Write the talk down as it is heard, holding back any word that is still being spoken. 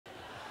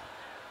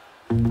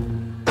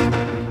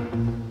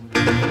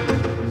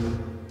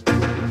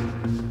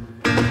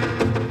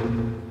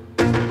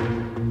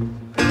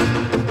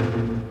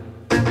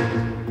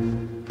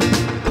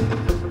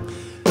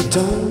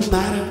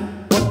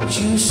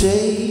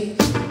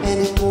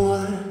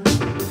anymore.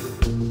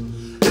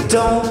 It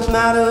don't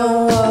matter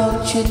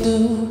what you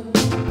do,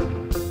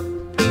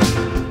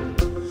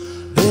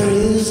 there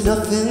is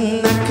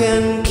nothing that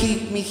can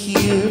keep me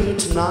here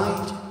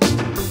tonight.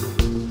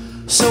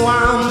 So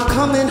I'm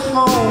coming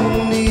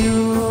home to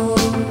you,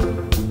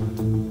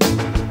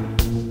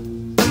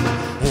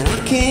 and I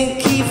can't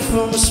keep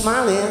from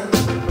smiling.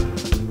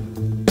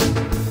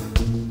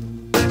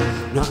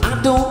 No,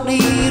 I don't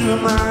need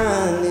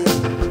reminding.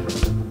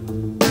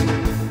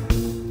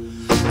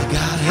 I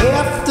got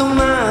half the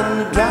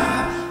mind to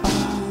drive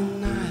all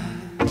night,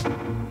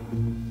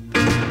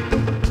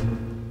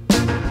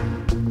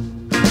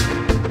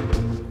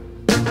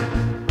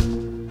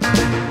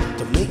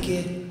 to make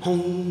it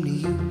home to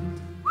you.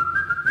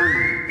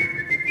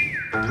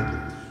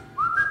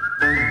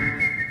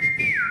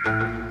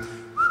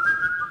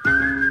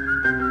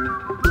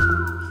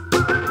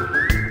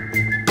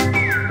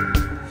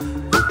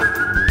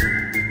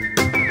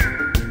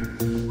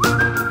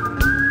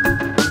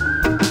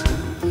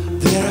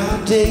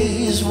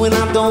 Days when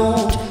I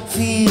don't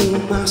feel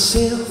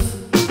myself,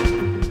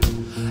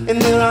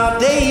 and there are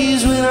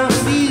days when I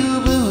feel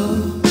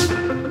blue,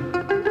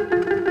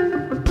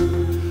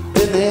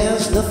 and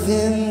there's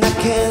nothing that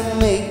can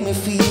make me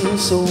feel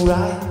so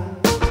right.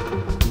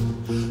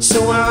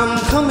 So I'm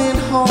coming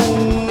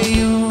home to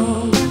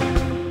you,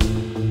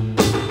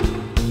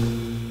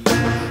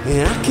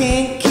 and I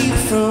can't keep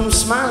from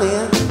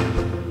smiling.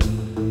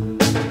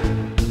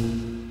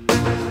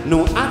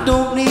 No, I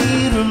don't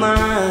need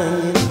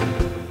reminding.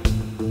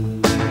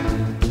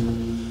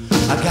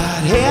 I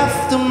got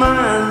half the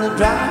mind to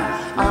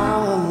drive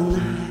all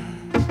night,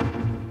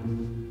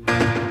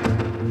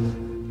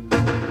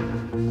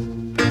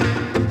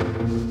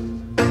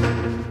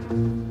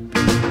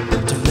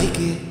 to make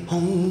it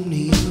home to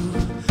you,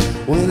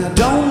 when I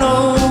don't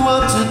know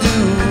what to do,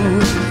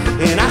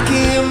 and I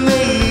can't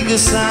make a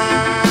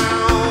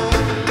sound,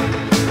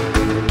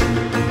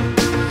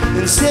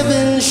 and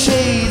 7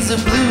 shades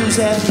of blues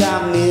have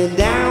got me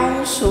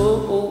down,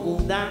 so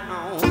down.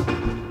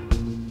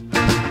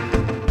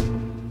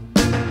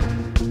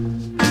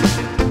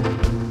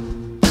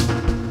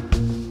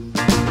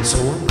 So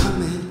I'm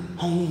coming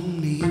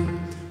home to you.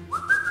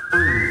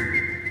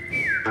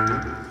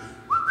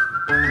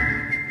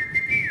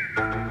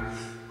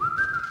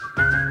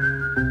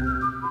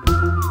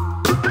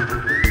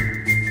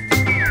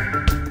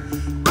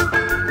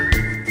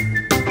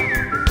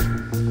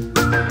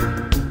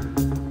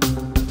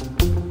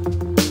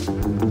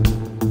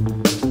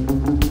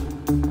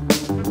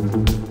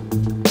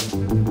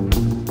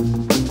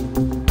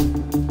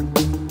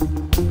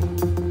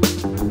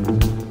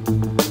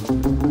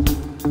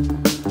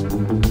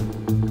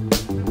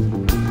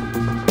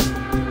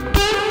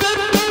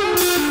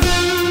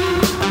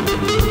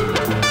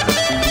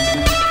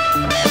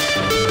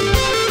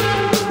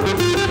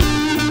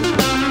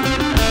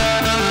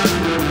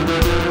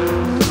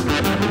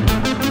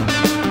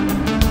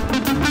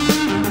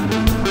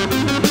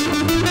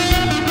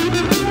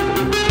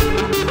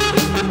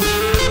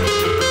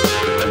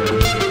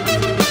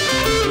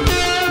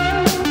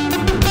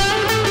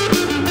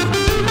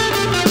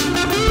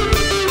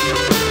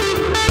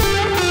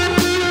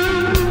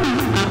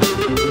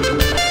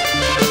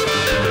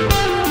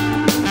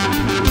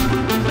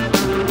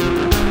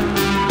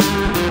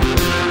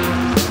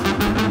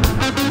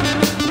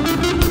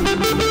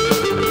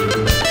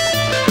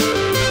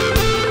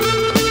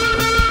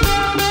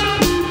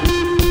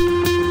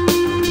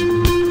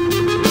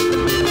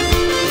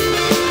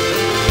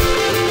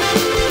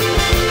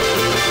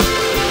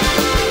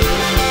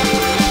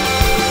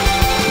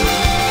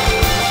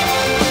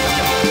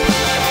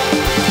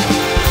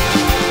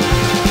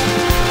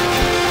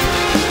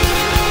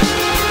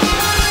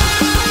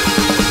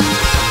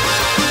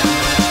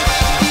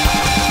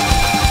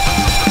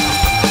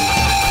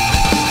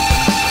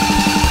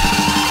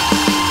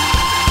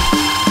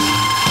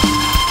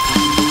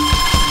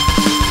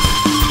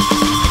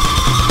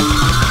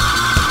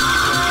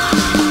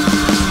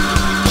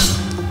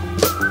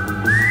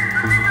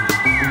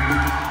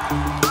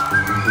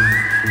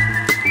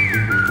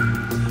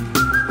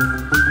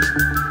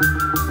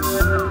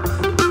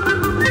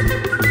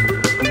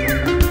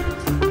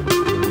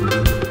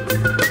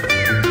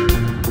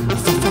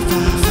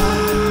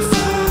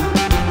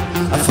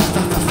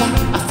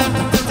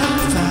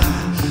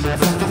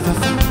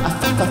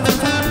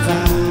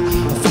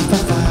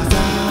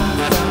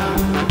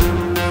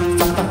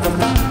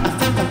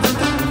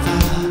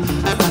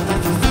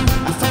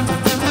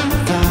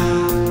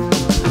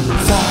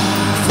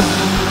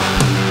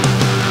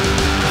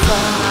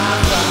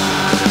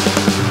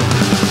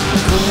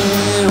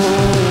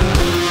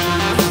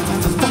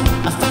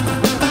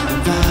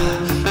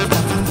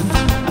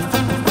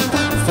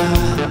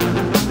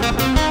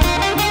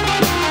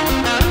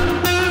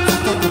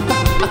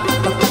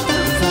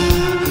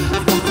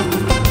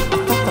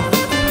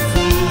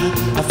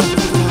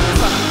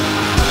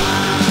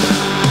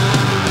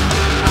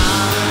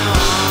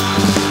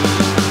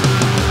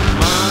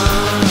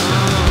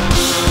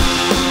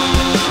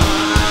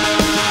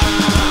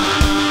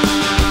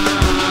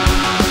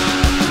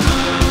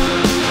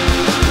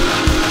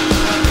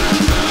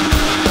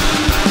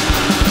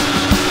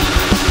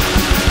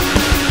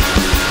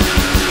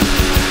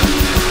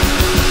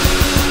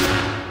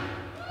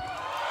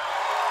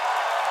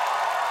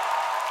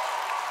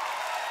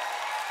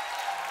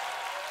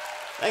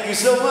 Thank you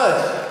so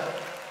much.